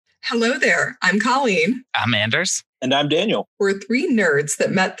Hello there. I'm Colleen. I'm Anders. And I'm Daniel. We're three nerds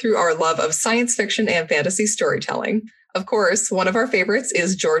that met through our love of science fiction and fantasy storytelling. Of course, one of our favorites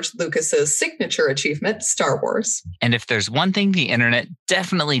is George Lucas's signature achievement, Star Wars. And if there's one thing the internet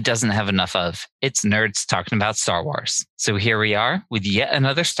definitely doesn't have enough of, it's nerds talking about Star Wars. So here we are with yet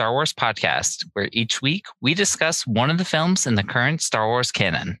another Star Wars podcast, where each week we discuss one of the films in the current Star Wars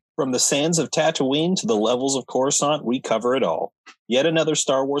canon. From the sands of Tatooine to the levels of Coruscant, we cover it all. Yet another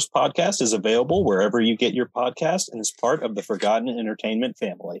Star Wars podcast is available wherever you get your podcast and is part of the Forgotten Entertainment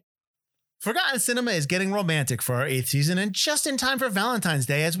family. Forgotten Cinema is getting romantic for our 8th season and just in time for Valentine's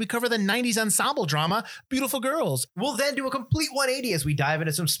Day as we cover the 90s ensemble drama, Beautiful Girls. We'll then do a complete 180 as we dive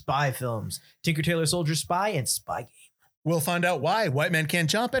into some spy films, Tinker Tailor Soldier Spy and Spy Game. We'll find out why White Men Can't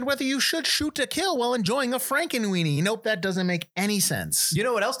Jump and whether you should shoot to kill while enjoying a Frankenweenie. Nope, that doesn't make any sense. You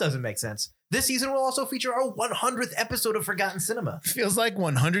know what else doesn't make sense? This season will also feature our 100th episode of Forgotten Cinema. Feels like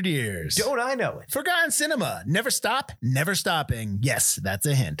 100 years. Don't I know it? Forgotten Cinema. Never stop, never stopping. Yes, that's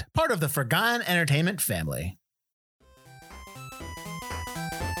a hint. Part of the Forgotten Entertainment family.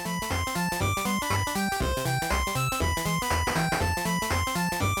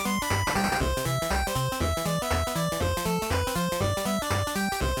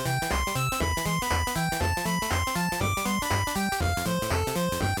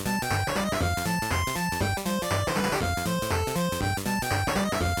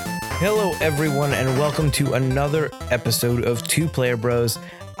 Hello, everyone, and welcome to another episode of Two Player Bros.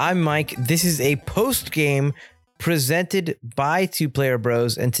 I'm Mike. This is a post-game presented by Two Player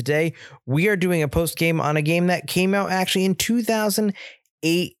Bros, and today we are doing a post-game on a game that came out actually in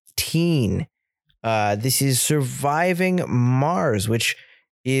 2018. This is Surviving Mars, which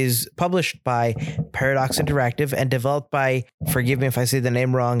is published by Paradox Interactive and developed by, forgive me if I say the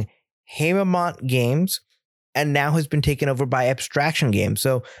name wrong, Haemimont Games, and now has been taken over by Abstraction Games.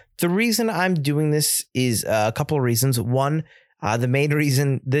 So the reason I'm doing this is a couple of reasons. One, the main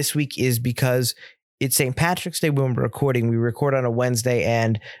reason this week is because it's St. Patrick's Day when we're recording. We record on a Wednesday,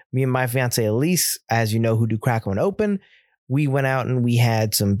 and me and my fiance Elise, as you know, who do Crack One Open, we went out and we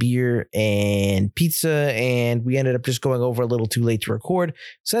had some beer and pizza, and we ended up just going over a little too late to record.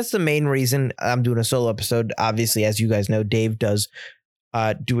 So that's the main reason I'm doing a solo episode. Obviously, as you guys know, Dave does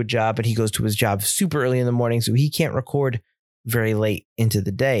do a job, and he goes to his job super early in the morning, so he can't record very late into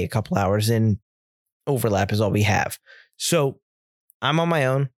the day. A couple hours in overlap is all we have. So I'm on my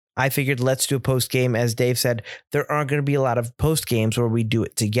own. I figured let's do a post game. As Dave said, there aren't going to be a lot of post games where we do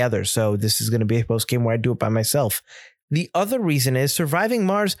it together. So this is going to be a post game where I do it by myself. The other reason is Surviving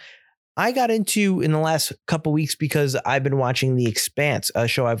Mars. I got into in the last couple weeks because I've been watching The Expanse, a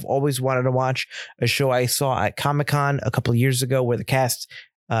show I've always wanted to watch, a show I saw at Comic-Con a couple of years ago where the cast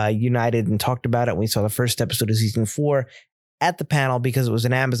united and talked about it. We saw the first episode of season 4 at the panel because it was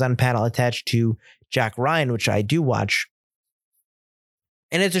an Amazon panel attached to Jack Ryan, which I do watch.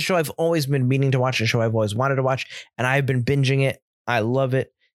 And it's a show I've always been meaning to watch, a show I've always wanted to watch, and I've been binging it. I love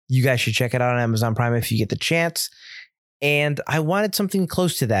it. You guys should check it out on Amazon Prime if you get the chance. And I wanted something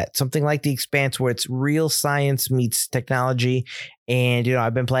close to that, something like The Expanse, where it's real science meets technology. And, you know,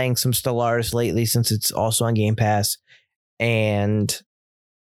 I've been playing some Stellaris lately since it's also on Game Pass. And,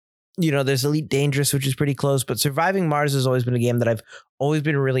 you know, there's Elite Dangerous, which is pretty close. But Surviving Mars has always been a game that I've always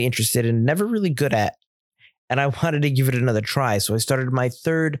been really interested in, never really good at. And I wanted to give it another try. So I started my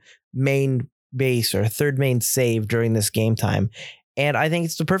third main base or third main save during this game time. And I think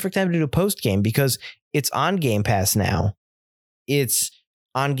it's the perfect time to do a post game because it's on Game Pass now. It's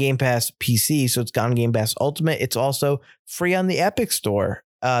on Game Pass PC, so it's on Game Pass Ultimate. It's also free on the Epic Store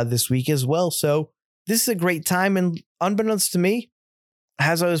this week as well. So this is a great time. And unbeknownst to me,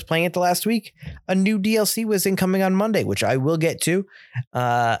 as I was playing it the last week, a new DLC was incoming on Monday, which I will get to.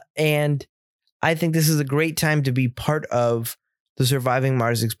 And I think this is a great time to be part of the Surviving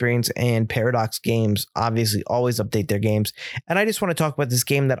Mars experience, and Paradox Games obviously always update their games. And I just want to talk about this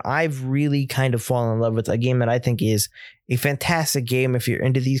game that I've really kind of fallen in love with, a game that I think is a fantastic game if you're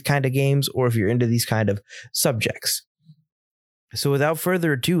into these kind of games or if you're into these kind of subjects. So without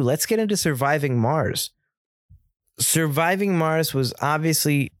further ado, let's get into Surviving Mars. Surviving Mars was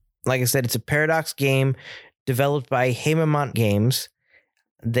obviously, like I said, it's a Paradox game developed by Haemimont Games.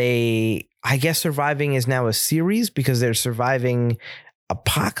 I guess Surviving is now a series because they're Surviving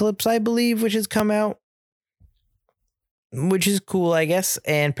Apocalypse, I believe, which has come out, which is cool, I guess.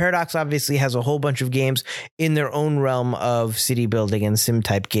 And Paradox obviously has a whole bunch of games in their own realm of city building and sim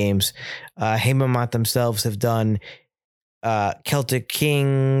type games. Haemimont themselves have done Celtic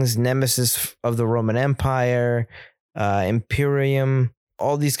Kings, Nemesis of the Roman Empire, Imperium,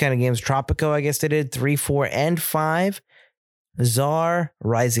 all these kind of games. Tropico, I guess they did 3, 4, and 5. Czar,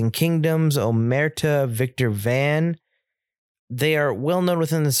 Rising Kingdoms, Omerta, Victor Van. They are well known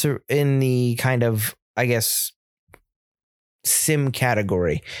within the kind of, I guess, sim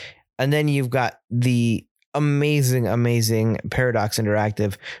category. And then you've got the amazing Paradox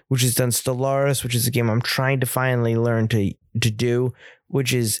Interactive, which has done Stellaris, which is a game I'm trying to finally learn to do,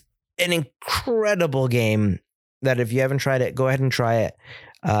 which is an incredible game that if you haven't tried it, go ahead and try it.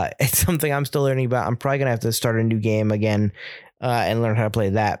 It's something I'm still learning about. I'm probably going to have to start a new game again and learn how to play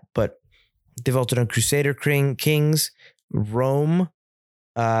that. But they've also done Crusader Kings, Rome,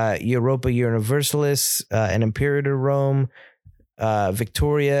 Europa Universalis, and Imperator Rome,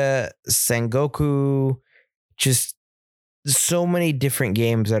 Victoria, Sengoku, just so many different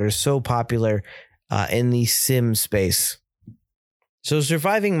games that are so popular in the sim space. So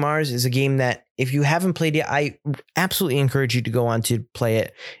Surviving Mars is a game that if you haven't played it, I absolutely encourage you to go on to play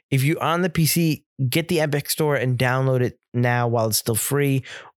it. If you're on the PC, get the Epic Store and download it now while it's still free,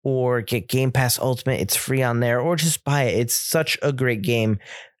 or get Game Pass Ultimate. It's free on there, or just buy it. It's such a great game.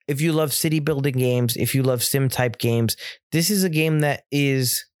 If you love city building games, if you love sim type games, this is a game that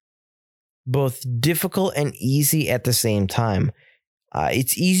is both difficult and easy at the same time.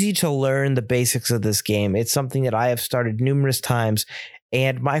 It's easy to learn the basics of this game. It's something that I have started numerous times,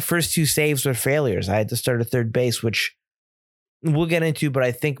 and my first 2 saves were failures. I had to start a third base, which we'll get into, but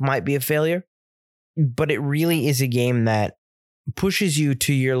I think might be a failure. But it really is a game that pushes you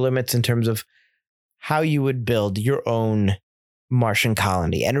to your limits in terms of how you would build your own Martian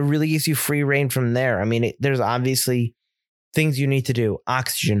colony. And it really gives you free reign from there. I mean, there's obviously things you need to do: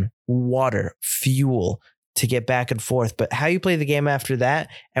 oxygen, water, fuel to get back and forth. But how you play the game after that,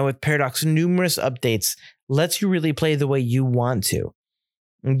 and with Paradox numerous updates, lets you really play the way you want to.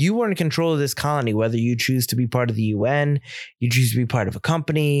 You are in control of this colony, whether you choose to be part of the UN, you choose to be part of a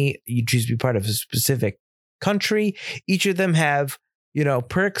company, you choose to be part of a specific country. Each of them have,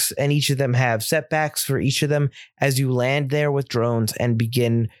 perks, and each of them have setbacks for each of them as you land there with drones and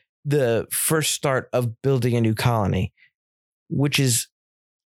begin the first start of building a new colony, which is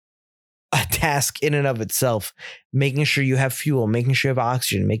a task in and of itself. Making sure you have fuel, making sure you have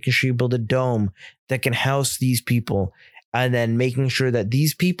oxygen, making sure you build a dome that can house these people, and then making sure that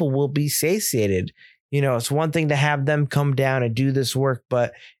these people will be satiated. It's one thing to have them come down and do this work,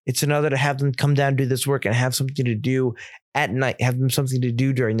 but it's another to have them come down and do this work and have something to do at night, have them something to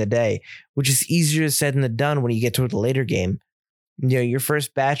do during the day, which is easier said than done when you get to the later game. Your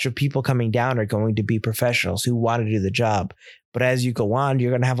first batch of people coming down are going to be professionals who want to do the job. But as you go on,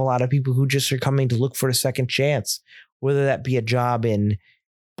 you're going to have a lot of people who just are coming to look for a second chance, whether that be a job in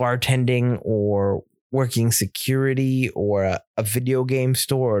bartending or working security or a video game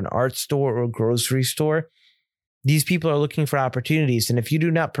store or an art store or a grocery store. These people are looking for opportunities. And if you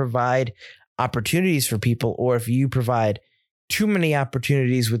do not provide opportunities for people, or if you provide too many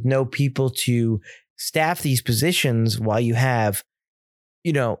opportunities with no people to staff these positions while you have,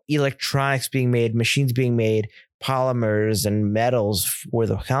 electronics being made, machines being made, polymers and metals for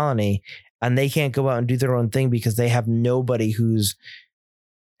the colony, and they can't go out and do their own thing because they have nobody who's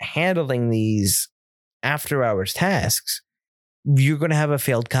handling these after hours tasks, you're going to have a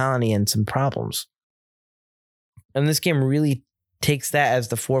failed colony and some problems. And this game really takes that as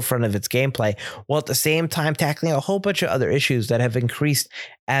the forefront of its gameplay, while at the same time tackling a whole bunch of other issues that have increased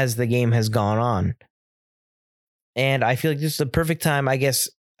as the game has gone on. And I feel like this is the perfect time. I guess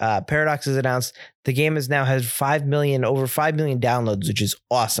Paradox has announced the game has over 5 million downloads, which is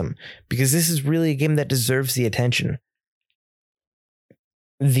awesome, because this is really a game that deserves the attention.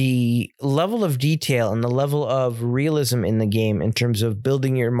 The level of detail and the level of realism in the game in terms of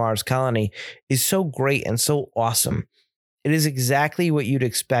building your Mars colony is so great and so awesome. It is exactly what you'd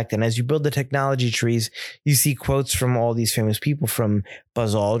expect. And as you build the technology trees, you see quotes from all these famous people, from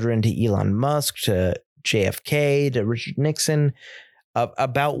Buzz Aldrin to Elon Musk to JFK to Richard Nixon,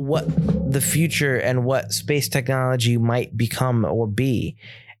 about what the future and what space technology might become or be.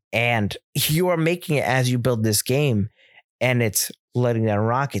 And you are making it as you build this game, and it's letting down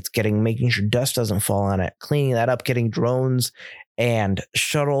rockets, making sure dust doesn't fall on it, cleaning that up, getting drones and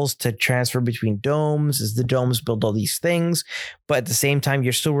shuttles to transfer between domes as the domes build all these things. But at the same time,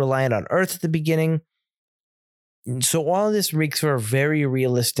 you're still reliant on Earth at the beginning. And so all of this makes for a very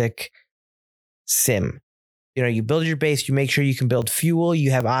realistic sim. You build your base, you make sure you can build fuel,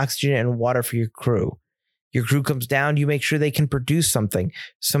 you have oxygen and water for your crew. Your crew comes down, you make sure they can produce something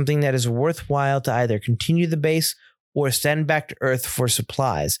that is worthwhile to either continue the base or send back to Earth for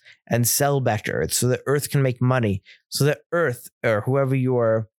supplies and sell back to Earth so that Earth can make money, so that Earth, or whoever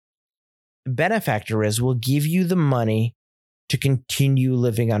your benefactor is, will give you the money to continue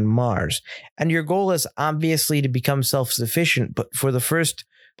living on Mars. And your goal is obviously to become self-sufficient, but for the first,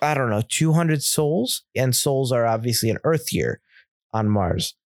 200 sols, and sols are obviously an Earth year on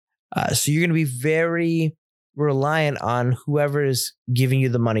Mars. So you're going to be very reliant on whoever is giving you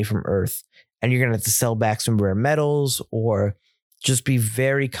the money from Earth. And you're going to have to sell back some rare metals or just be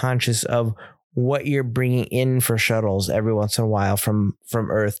very conscious of what you're bringing in for shuttles every once in a while from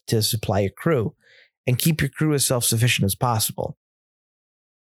Earth to supply your crew, and keep your crew as self-sufficient as possible.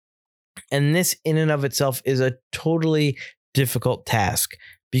 And this in and of itself is a totally difficult task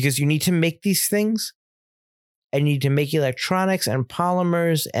because you need to make these things, and you need to make electronics and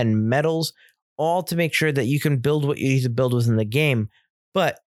polymers and metals, all to make sure that you can build what you need to build within the game.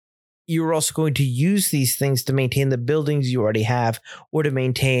 But you're also going to use these things to maintain the buildings you already have, or to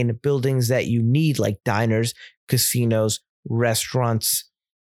maintain buildings that you need, like diners, casinos, restaurants,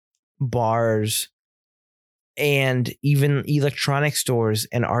 bars, and even electronic stores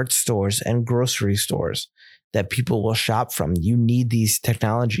and art stores and grocery stores that people will shop from. You need these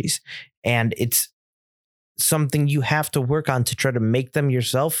technologies, and it's something you have to work on to try to make them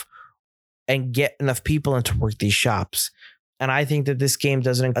yourself and get enough people in to work these shops. And I think that this game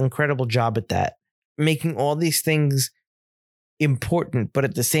does an incredible job at that, making all these things important, but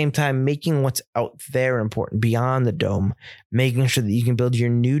at the same time, making what's out there important beyond the dome, making sure that you can build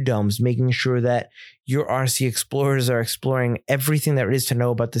your new domes, making sure that your RC explorers are exploring everything there is to know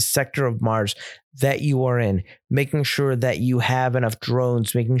about the sector of Mars that you are in, making sure that you have enough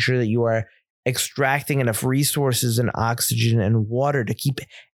drones, making sure that you are extracting enough resources and oxygen and water to keep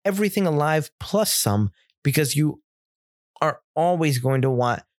everything alive plus some, because you are always going to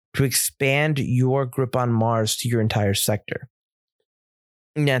want to expand your grip on Mars to your entire sector.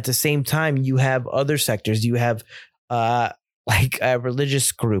 And at the same time, you have other sectors. You have like a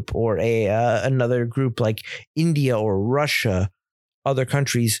religious group or another group like India or Russia, other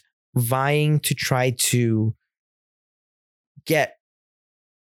countries vying to try to get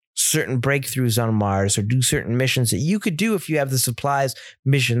certain breakthroughs on Mars or do certain missions that you could do if you have the supplies,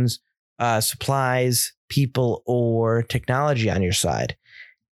 people, or technology on your side.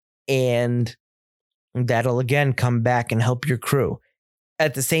 And that'll again come back and help your crew.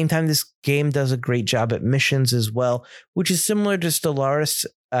 At the same time, this game does a great job at missions as well, which is similar to Stellaris.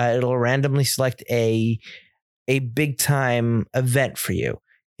 It'll randomly select a big time event for you.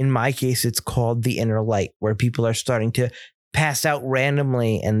 In my case, it's called the Inner Light, where people are starting to pass out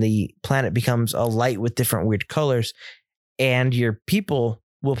randomly and the planet becomes a light with different weird colors. And your people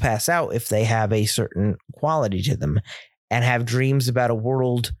will pass out if they have a certain quality to them and have dreams about a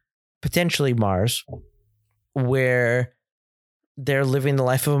world, potentially Mars, where they're living the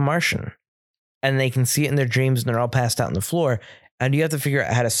life of a Martian, and they can see it in their dreams and they're all passed out on the floor. And you have to figure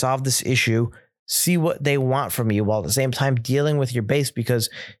out how to solve this issue, see what they want from you, while at the same time dealing with your base, because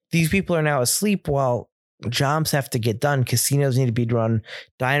these people are now asleep while jobs have to get done. Casinos need to be run.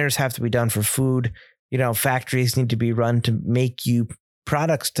 Diners have to be done for food. Factories need to be run to make you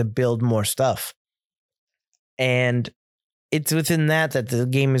products to build more stuff. And it's within that the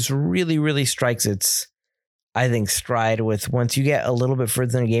game is really, really strikes its, I think, stride with, once you get a little bit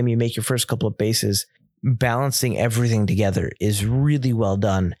further in the game, you make your first couple of bases, balancing everything together is really well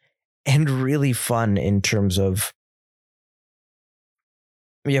done and really fun in terms of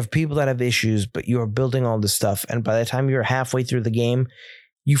you have people that have issues, but you are building all this stuff. And by the time you're halfway through the game,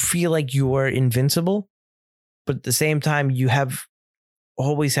 you feel like you are invincible. But at the same time, you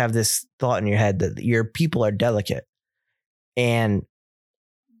always have this thought in your head that your people are delicate. And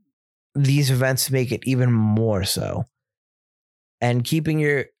these events make it even more so. And keeping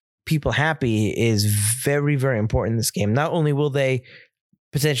your people happy is very, very important in this game. Not only will they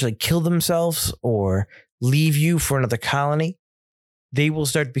potentially kill themselves or leave you for another colony, they will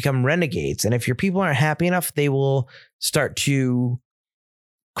start to become renegades. And if your people aren't happy enough, they will start to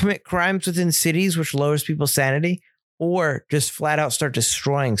commit crimes within cities, which lowers people's sanity, or just flat out start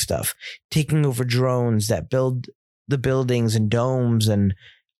destroying stuff, taking over drones that build the buildings and domes and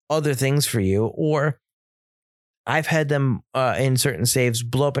other things for you. Or I've had them in certain saves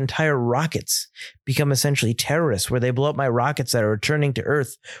blow up entire rockets, become essentially terrorists, where they blow up my rockets that are returning to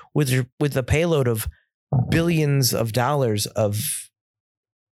Earth with a payload of billions of dollars of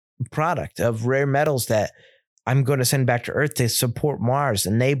product, of rare metals that I'm going to send back to Earth to support Mars,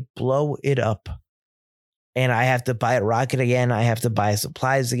 and they blow it up. And I have to buy a rocket again. I have to buy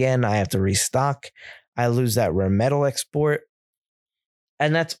supplies again. I have to restock. I lose that rare metal export.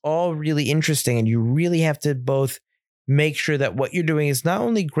 And that's all really interesting. And you really have to both make sure that what you're doing is not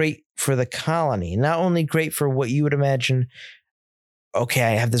only great for the colony, not only great for what you would imagine, okay,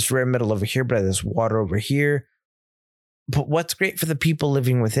 I have this rare metal over here, but I have this water over here. But what's great for the people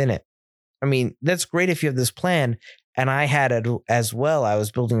living within it? I mean, that's great if you have this plan. And I had it as well. I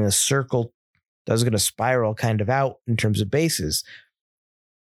was building a circle that was going to spiral kind of out in terms of bases.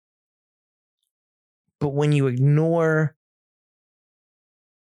 But when you ignore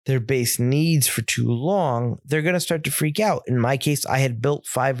their base needs for too long, they're going to start to freak out. In my case, I had built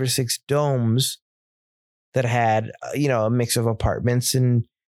 5 or 6 domes that had, a mix of apartments and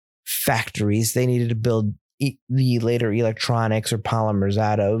factories they needed to build the later electronics or polymers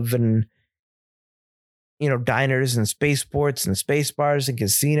out of, and, diners and spaceports and space bars and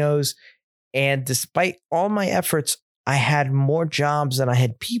casinos. And despite all my efforts, I had more jobs than I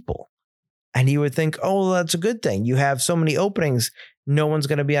had people. And you would think, oh, well, that's a good thing. You have so many openings. No one's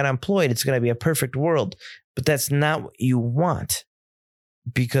going to be unemployed. It's going to be a perfect world. But that's not what you want.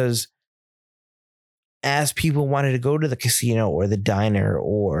 Because as people wanted to go to the casino or the diner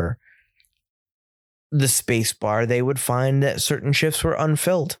or the space bar, they would find that certain shifts were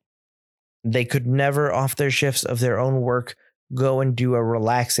unfilled. They could never, off their shifts of their own work, go and do a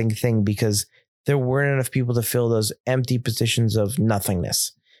relaxing thing because there weren't enough people to fill those empty positions of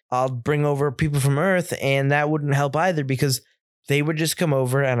nothingness. I'll bring over people from Earth, and that wouldn't help either because they would just come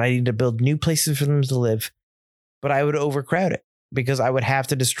over and I need to build new places for them to live. But I would overcrowd it because I would have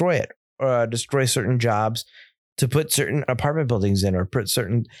to destroy it or destroy certain jobs to put certain apartment buildings in or put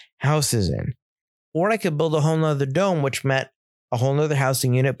certain houses in. Or I could build a whole nother dome, which meant a whole nother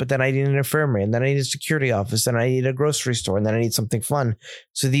housing unit, but then I need an infirmary, and then I need a security office, and I need a grocery store, and then I need something fun.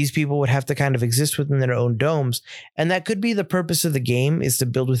 So these people would have to kind of exist within their own domes. And that could be the purpose of the game, is to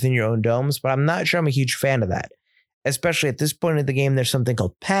build within your own domes, but I'm not sure I'm a huge fan of that. Especially at this point in the game, there's something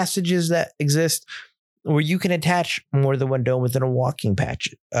called passages that exist where you can attach more than one dome within a walking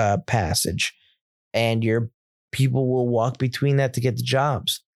passage, and your people will walk between that to get the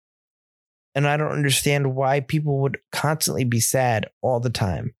jobs. And I don't understand why people would constantly be sad all the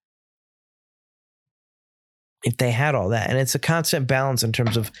time if they had all that. And it's a constant balance in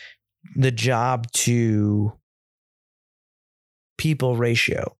terms of the job to people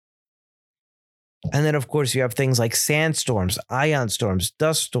ratio. And then, of course, you have things like sandstorms, ion storms,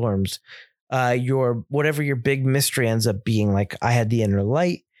 dust storms, whatever your big mystery ends up being. Like I had the inner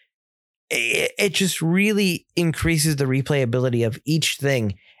light. It just really increases the replayability of each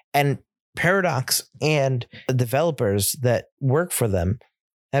thing. And Paradox and the developers that work for them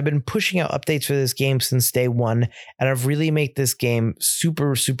have been pushing out updates for this game since day one and have really made this game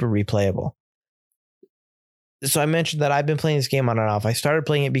super, super replayable. So I mentioned that I've been playing this game on and off. I started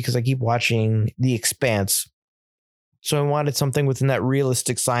playing it because I keep watching The Expanse. So I wanted something within that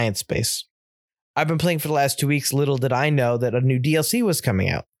realistic science space. I've been playing for the last 2 weeks. Little did I know that a new DLC was coming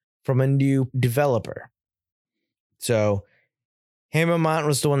out from a new developer. So Hammermont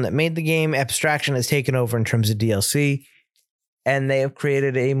was the one that made the game. Abstraction has taken over in terms of DLC, and they have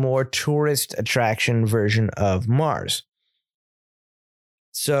created a more tourist attraction version of Mars.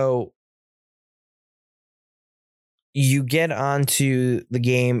 So you get onto the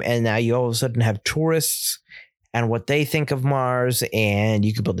game, and now you all of a sudden have tourists and what they think of Mars, and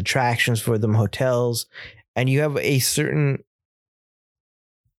you can build attractions for them, hotels, and you have a certain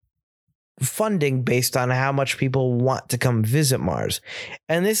funding based on how much people want to come visit Mars.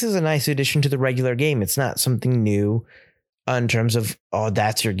 And this is a nice addition to the regular game. It's not something new in terms of, oh,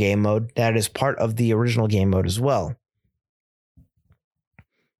 that's your game mode. That is part of the original game mode as well.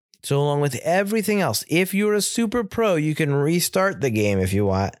 So along with everything else, if you're a super pro, you can restart the game if you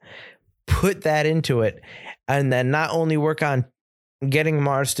want, put that into it, and then not only work on getting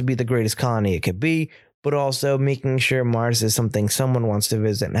Mars to be the greatest colony it could be, but also making sure Mars is something someone wants to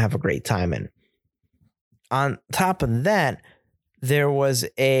visit and have a great time in. On top of that, there was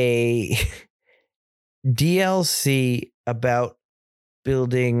a DLC about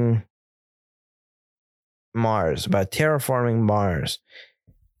building Mars, about terraforming Mars.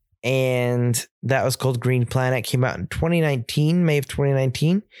 And that was called Green Planet. Came out in 2019, May of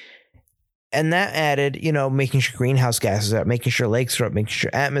 2019. And that added, making sure greenhouse gases are up, making sure lakes are up, making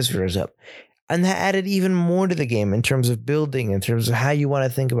sure atmosphere is up. And that added even more to the game in terms of building, in terms of how you want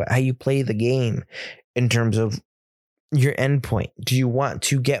to think about how you play the game, in terms of your endpoint. Do you want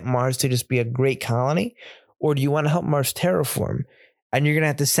to get Mars to just be a great colony, or do you want to help Mars terraform? And you're going to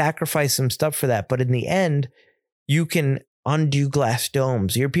have to sacrifice some stuff for that. But in the end, you can undo glass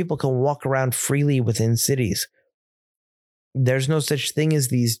domes. Your people can walk around freely within cities. There's no such thing as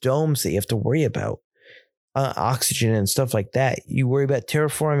these domes that you have to worry about. Oxygen and stuff like that. You worry about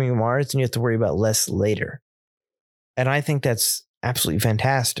terraforming Mars, and you have to worry about less later. And I think that's absolutely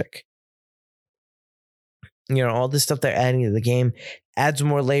fantastic. All this stuff they're adding to the game adds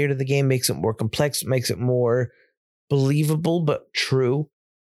more layer to the game, makes it more complex, makes it more believable but true,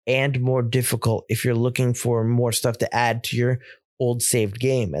 and more difficult if you're looking for more stuff to add to your old saved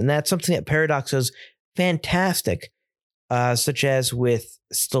game. And that's something that Paradox does fantastic, such as with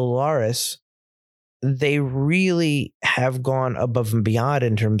Stellaris. They really have gone above and beyond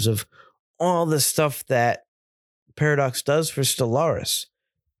in terms of all the stuff that Paradox does for Stellaris.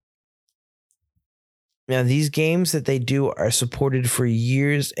 Now, these games that they do are supported for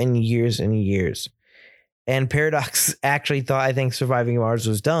years and years and years. And Paradox actually thought, I think, Surviving Mars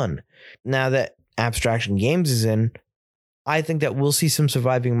was done. Now that Abstraction Games is in, I think that we'll see some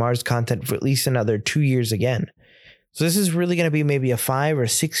Surviving Mars content for at least another 2 years again. So this is really going to be maybe a 5 or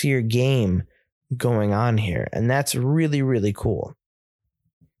 6 year game going on here. And that's really, really cool.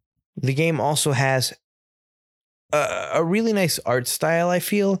 The game also has a really nice art style, I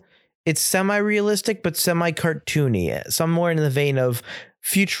feel. It's semi-realistic, but semi-cartoony, somewhere in the vein of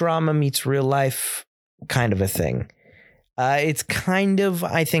Futurama meets real life kind of a thing. It's kind of,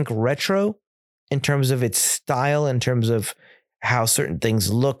 I think, retro in terms of its style, in terms of how certain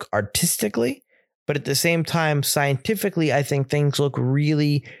things look artistically. But at the same time, scientifically, I think things look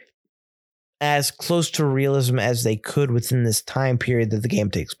really as close to realism as they could within this time period that the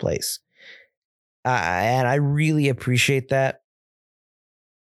game takes place. And I really appreciate that.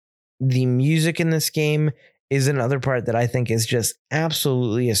 The music in this game is another part that I think is just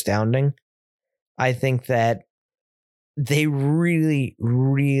absolutely astounding. I think that they really,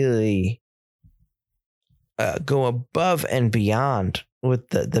 really go above and beyond with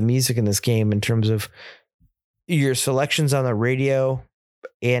the music in this game in terms of your selections on the radio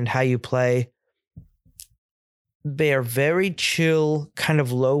and how you play. They are very chill, kind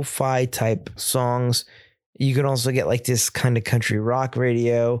of lo-fi type songs. You can also get like this kind of country rock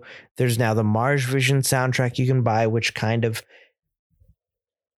radio. There's now the Mars Vision soundtrack you can buy, which kind of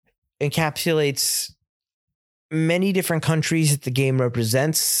encapsulates many different countries that the game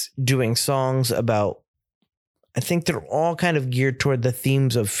represents, doing songs about, I think they're all kind of geared toward the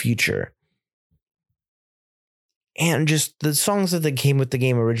themes of future. And just the songs that came with the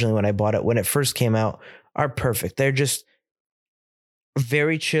game originally when I bought it, when it first came out, are perfect. They're just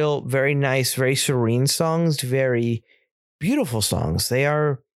very chill, very nice, very serene songs, very beautiful songs. They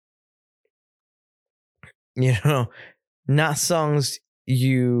are, not songs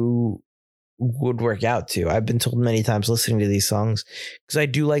you would work out to. I've been told many times listening to these songs, because I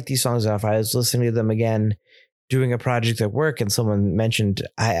do like these songs enough. I was listening to them again, doing a project at work, and someone mentioned,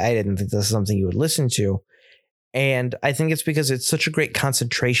 I didn't think this is something you would listen to. And I think it's because it's such a great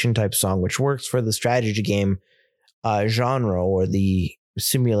concentration type song, which works for the strategy game genre or the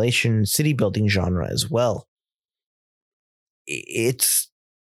simulation city building genre as well. It's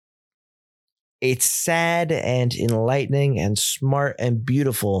sad and enlightening and smart and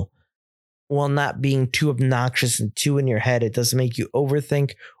beautiful while not being too obnoxious and too in your head. It doesn't make you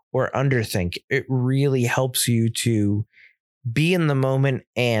overthink or underthink. It really helps you to be in the moment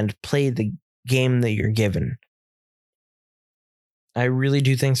and play the game that you're given. I really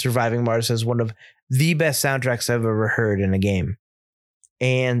do think Surviving Mars has one of the best soundtracks I've ever heard in a game.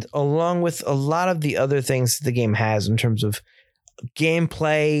 And along with a lot of the other things the game has in terms of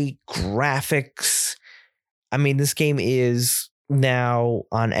gameplay, graphics. I mean, this game is now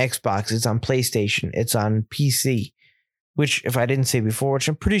on Xbox, it's on PlayStation, it's on PC, which, if I didn't say before, which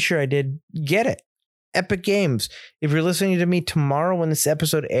I'm pretty sure I did, get it. Epic Games. If you're listening to me tomorrow when this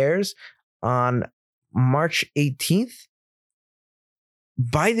episode airs on March 18th,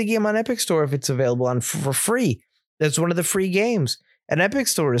 buy the game on Epic Store if it's available on for free. That's one of the free games. And Epic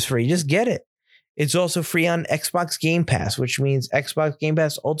Store is free. Just get it. It's also free on Xbox Game Pass, which means Xbox Game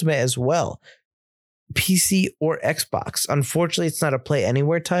Pass Ultimate as well. PC or Xbox. Unfortunately, it's not a Play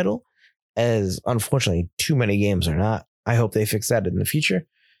Anywhere title, as unfortunately too many games are not. I hope they fix that in the future.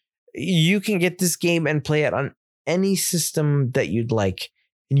 You can get this game and play it on any system that you'd like.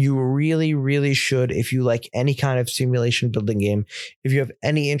 And you really, really should if you like any kind of simulation building game. If you have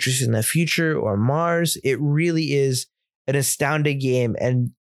any interest in the future or Mars, it really is an astounding game.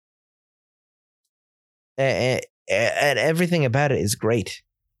 And everything about it is great.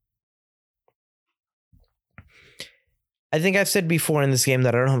 I think I've said before in this game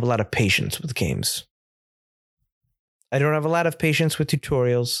that I don't have a lot of patience with games. I don't have a lot of patience with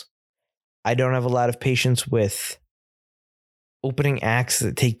tutorials. I don't have a lot of patience with opening acts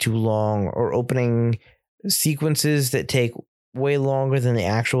that take too long or opening sequences that take way longer than the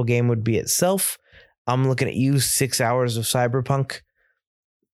actual game would be itself. I'm looking at you, 6 hours of Cyberpunk.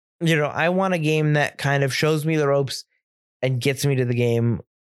 I want a game that kind of shows me the ropes and gets me to the game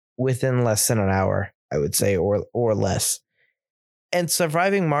within less than an hour, I would say, or less. And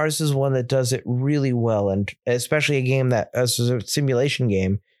Surviving Mars is one that does it really well, and especially a game that as a simulation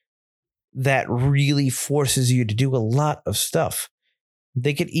game that really forces you to do a lot of stuff.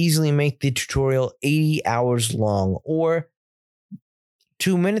 They could easily make the tutorial 80 hours long or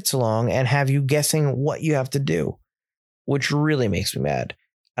 2 minutes long and have you guessing what you have to do, which really makes me mad.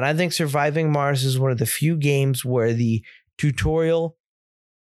 And I think Surviving Mars is one of the few games where the tutorial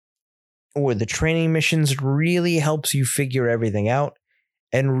or the training missions really helps you figure everything out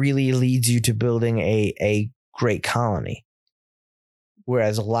and really leads you to building a great colony.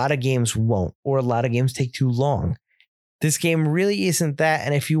 Whereas a lot of games won't, or a lot of games take too long. This game really isn't that.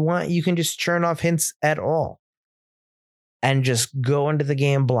 And if you want, you can just churn off hints at all and just go into the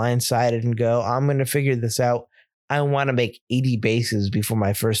game blindsided and go, I'm going to figure this out. I want to make 80 bases before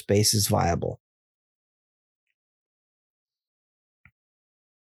my first base is viable.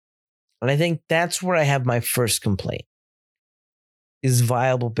 And I think that's where I have my first complaint. Is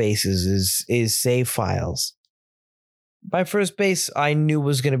viable bases, is save files. My first base I knew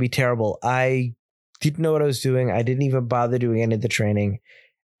was going to be terrible. I didn't know what I was doing. I didn't even bother doing any of the training.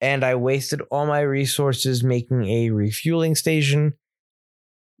 And I wasted all my resources making a refueling station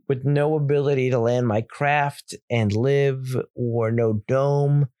with no ability to land my craft and live, or no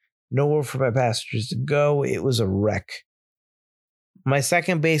dome, nowhere for my passengers to go. It was a wreck. My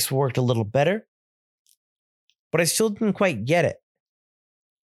second base worked a little better, but I still didn't quite get it.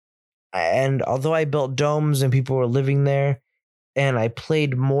 And although I built domes and people were living there, and I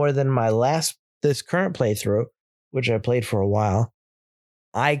played more than this current playthrough, which I played for a while,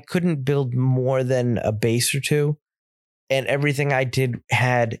 I couldn't build more than a base or two. And everything I did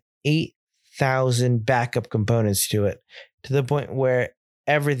had 8,000 backup components to it, to the point where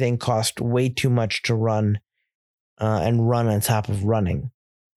everything cost way too much to run and run on top of running.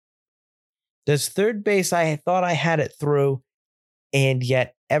 This third base, I thought I had it through, and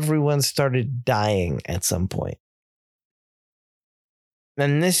yet everyone started dying at some point.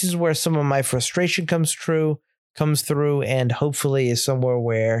 And this is where some of my frustration comes through, and hopefully is somewhere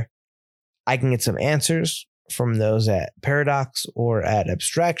where I can get some answers from those at Paradox or at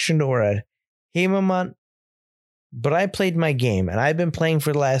Abstraction or at Hamamont. But I played my game, and I've been playing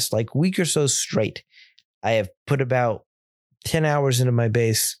for the last week or so straight. I have put about 10 hours into my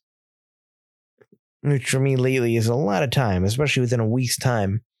base, which for me lately is a lot of time, especially within a week's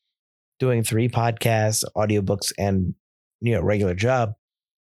time, doing 3 podcasts, audiobooks, and regular job.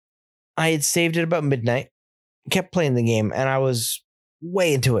 I had saved it about midnight, kept playing the game, and I was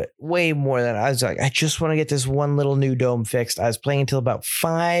way into it, way more than I was like, I just want to get this one little new dome fixed. I was playing until about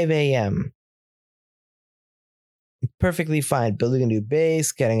 5 a.m. Perfectly fine, building a new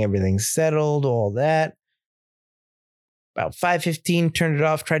base, getting everything settled, all that. About 5:15, turned it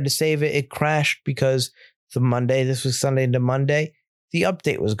off, tried to save it. It crashed because this was Sunday into Monday, the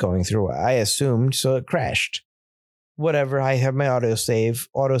update was going through, I assumed, so it crashed. Whatever, I have my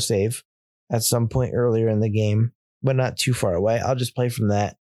autosave at some point earlier in the game, but not too far away. I'll just play from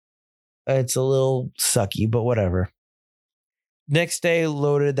that. It's a little sucky, but whatever. Next day,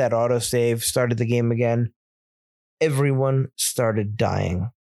 loaded that autosave, started the game again. Everyone started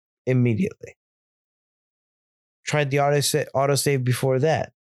dying immediately. Tried the autosave before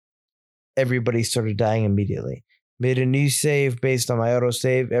that. Everybody started dying immediately. Made a new save based on my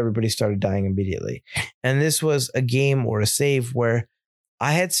autosave. Everybody started dying immediately. And this was a game or a save where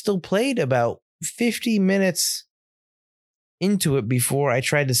I had still played about 50 minutes into it before I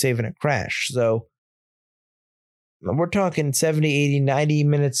tried to save and it crashed. So we're talking 70, 80, 90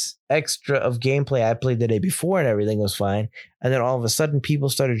 minutes extra of gameplay I played the day before and everything was fine. And then all of a sudden people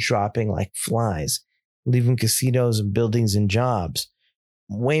started dropping like flies, leaving casinos and buildings and jobs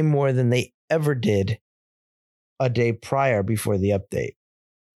way more than they ever did a day prior before the update.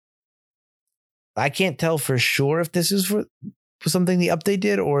 I can't tell for sure if this is for something the update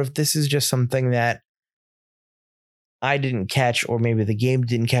did or if this is just something that I didn't catch, or maybe the game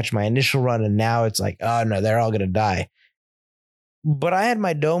didn't catch my initial run and now it's like, oh no, they're all going to die. But I had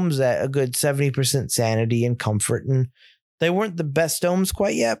my domes at a good 70% sanity and comfort, and they weren't the best domes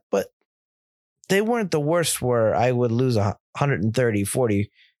quite yet, but they weren't the worst where I would lose 130,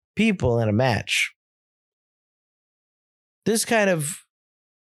 40 people in a match. This kind of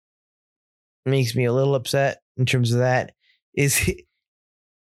makes me a little upset in terms of that.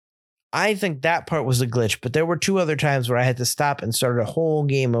 I think that part was a glitch, but there were 2 other times where I had to stop and start a whole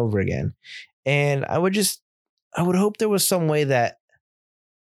game over again. And I would hope there was some way that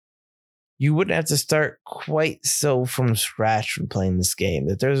you wouldn't have to start quite so from scratch when playing this game,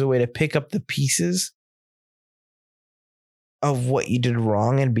 that there's a way to pick up the pieces of what you did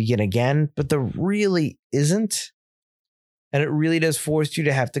wrong and begin again, but there really isn't. And it really does force you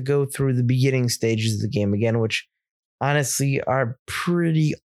to have to go through the beginning stages of the game again, which honestly are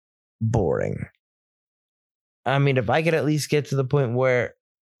pretty boring. I mean, if I could at least get to the point where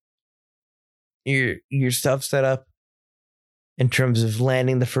your stuff set up in terms of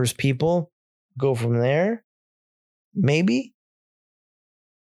landing the first people, go from there, maybe.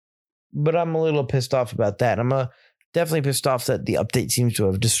 But I'm a little pissed off about that. I'm definitely pissed off that the update seems to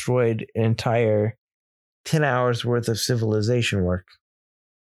have destroyed an entire 10 hours worth of civilization work.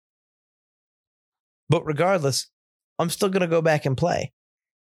 But regardless, I'm still going to go back and play.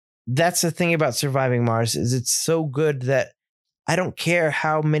 That's the thing about Surviving Mars, is it's so good that I don't care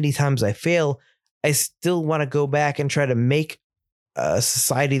how many times I fail. I still want to go back and try to make a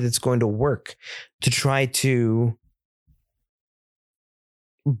society that's going to work, to try to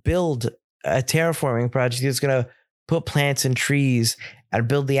build a terraforming project that's going to put plants and trees and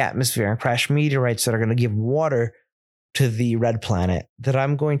build the atmosphere and crash meteorites that are going to give water to the red planet, that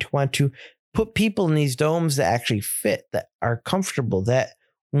I'm going to want to put people in these domes that actually fit, that are comfortable, that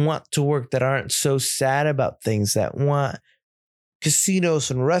want to work, that aren't so sad about things, that want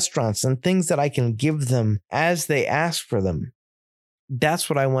casinos and restaurants and things that I can give them as they ask for them. That's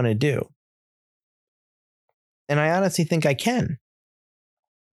what I want to do. And I honestly think I can.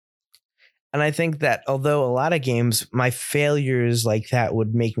 And I think that although a lot of games, my failures like that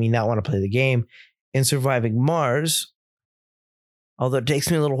would make me not want to play the game, in Surviving Mars, although it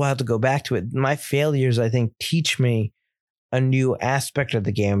takes me a little while to go back to it, my failures, I think, teach me a new aspect of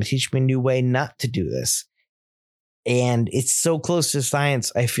the game, teach me a new way not to do this. And it's so close to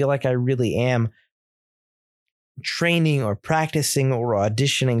science, I feel like I really am training or practicing or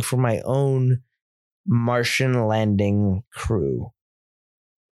auditioning for my own Martian landing crew.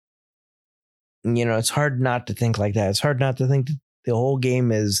 You know, it's hard not to think like that. It's hard not to think that the whole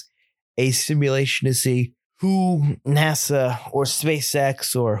game is a simulation to see who NASA or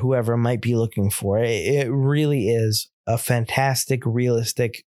SpaceX or whoever might be looking for. It really is a fantastic,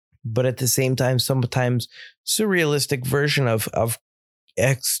 realistic, but at the same time, sometimes surrealistic version of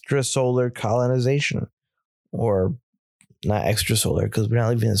extrasolar colonization. Or not extrasolar, because we're not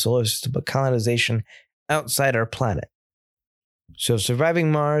living in the solar system, but colonization outside our planet. So Surviving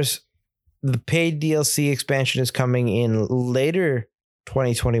Mars, the paid DLC expansion is coming in later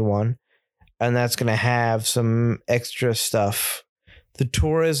 2021, and that's going to have some extra stuff. The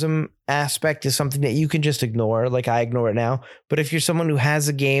tourism aspect is something that you can just ignore, like I ignore it now. But if you're someone who has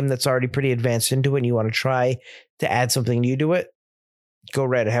a game that's already pretty advanced into it and you want to try to add something new to it, go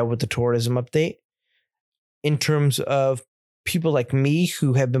right ahead with the tourism update. In terms of people like me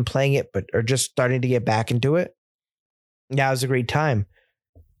who have been playing it but are just starting to get back into it, yeah, it was a great time.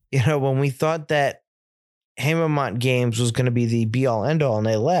 You know, when we thought that Hammermont Games was going to be the be-all, end-all, and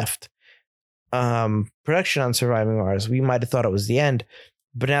they left production on Surviving Mars, we might have thought it was the end.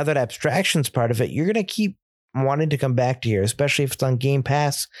 But now that Abstraction's part of it, you're going to keep wanting to come back to here, especially if it's on Game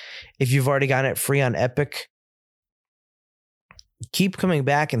Pass. If you've already gotten it free on Epic, keep coming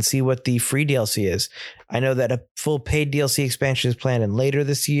back and see what the free DLC is. I know that a full paid DLC expansion is planned in later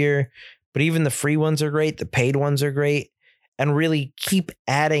this year, but even the free ones are great. The paid ones are great, and really keep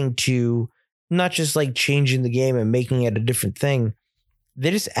adding to, not just like changing the game and making it a different thing. They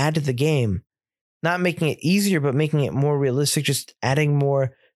just add to the game, not making it easier, but making it more realistic, just adding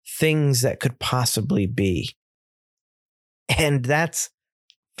more things that could possibly be. And that's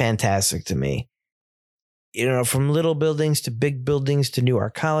fantastic to me. You know, from little buildings to big buildings to new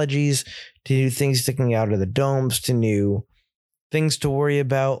arcologies, to new things sticking out of the domes, to new things to worry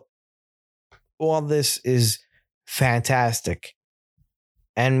about. All this is fantastic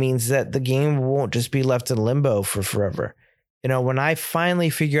and means that the game won't just be left in limbo for forever. You know, when I finally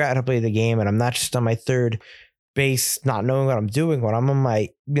figure out how to play the game and I'm not just on my third base, not knowing what I'm doing, when I'm on my,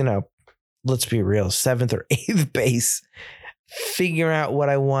 you know, let's be real, 7th or 8th base, figure out what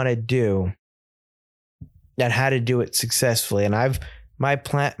I want to do and how to do it successfully. And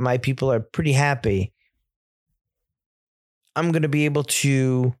my people are pretty happy. I'm going to be able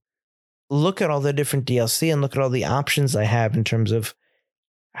to look at all the different DLC and look at all the options I have in terms of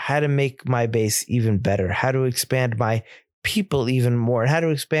how to make my base even better, how to expand my people even more, how to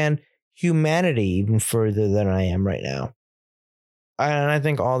expand humanity even further than I am right now. And I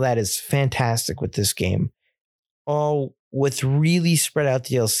think all that is fantastic with this game. All with really spread out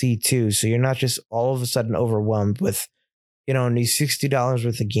DLC too. So you're not just all of a sudden overwhelmed with, you know, only $60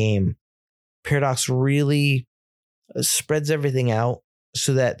 worth of game. Paradox really spreads everything out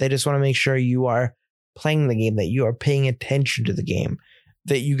so that they just want to make sure you are playing the game, that you are paying attention to the game,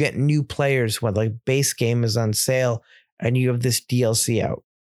 that you get new players when like base game is on sale and you have this DLC out.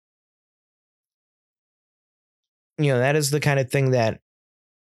 that is the kind of thing that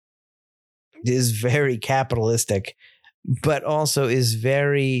is very capitalistic, but also is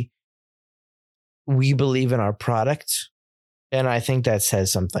very, we believe in our product. And I think that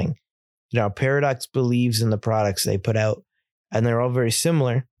says something. Paradox believes in the products they put out, and they're all very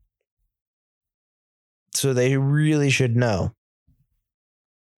similar. So they really should know.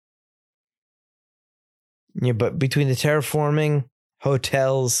 Yeah, but between the terraforming,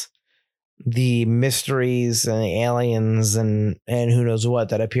 hotels, the mysteries and the aliens and who knows what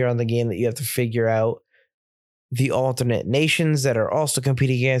that appear on the game that you have to figure out, the alternate nations that are also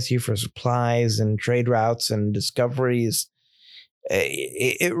competing against you for supplies and trade routes and discoveries,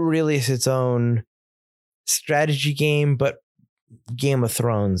 it really is its own strategy game, but Game of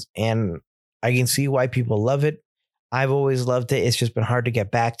Thrones. And I can see why people love it. I've always loved it. It's just been hard to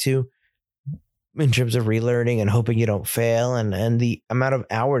get back to in terms of relearning and hoping you don't fail, and the amount of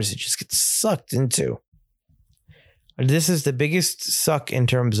hours it just gets sucked into. This is the biggest suck in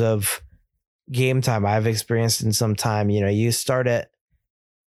terms of game time I've experienced in some time. You start at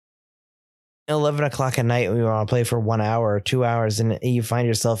 11 o'clock at night when you want to play for 1 hour or 2 hours, and you find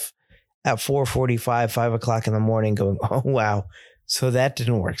yourself at 4:45, 5 o'clock in the morning going, oh, wow. So that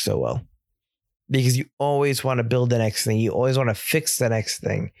didn't work so well, because you always want to build the next thing. You always want to fix the next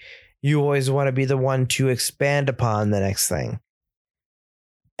thing. You always want to be the one to expand upon the next thing.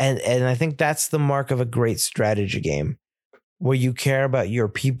 And I think that's the mark of a great strategy game, where you care about your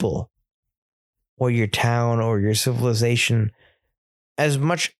people or your town or your civilization as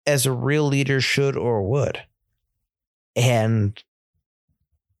much as a real leader should or would. And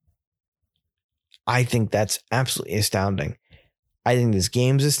I think that's absolutely astounding. I think this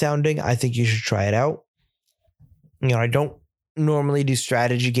game's astounding. I think you should try it out. I don't normally do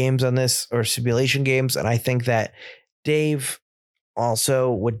strategy games on this or simulation games, and I think that Dave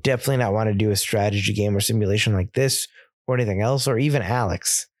also would definitely not want to do a strategy game or simulation like this or anything else, or even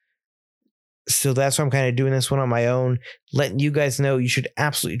Alex. So that's why I'm kind of doing this one on my own, letting you guys know you should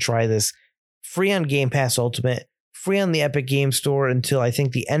absolutely try this. Free on Game Pass Ultimate, free on the Epic Game Store until I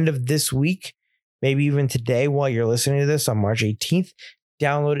think the end of this week, maybe even today while you're listening to this on March 18th.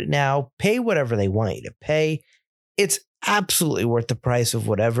 Download it now, pay whatever they want you to pay. It's absolutely worth the price of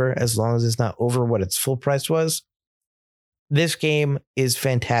whatever, as long as it's not over what its full price was. This game is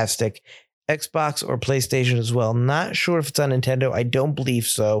fantastic. Xbox or PlayStation as well. Not sure if it's on Nintendo. I don't believe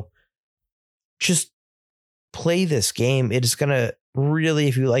so. Just play this game. It is going to really,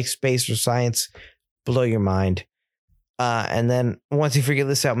 if you like space or science, blow your mind. And then once you figure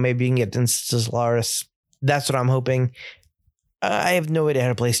this out, maybe you can get into Stellaris. That's what I'm hoping. I have no idea how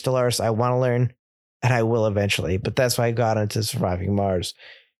to play Stellaris. I want to learn, and I will eventually. But that's why I got into Surviving Mars.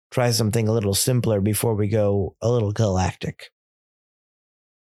 Try something a little simpler before we go a little galactic.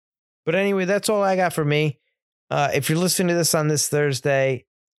 But anyway, that's all I got for me. If you're listening to this on this Thursday,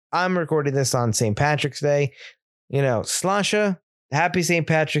 I'm recording this on St. Patrick's Day. Slasha, happy St.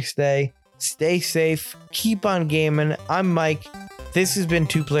 Patrick's Day. Stay safe. Keep on gaming. I'm Mike. This has been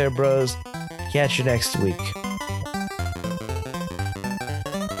Two Player Bros. Catch you next week.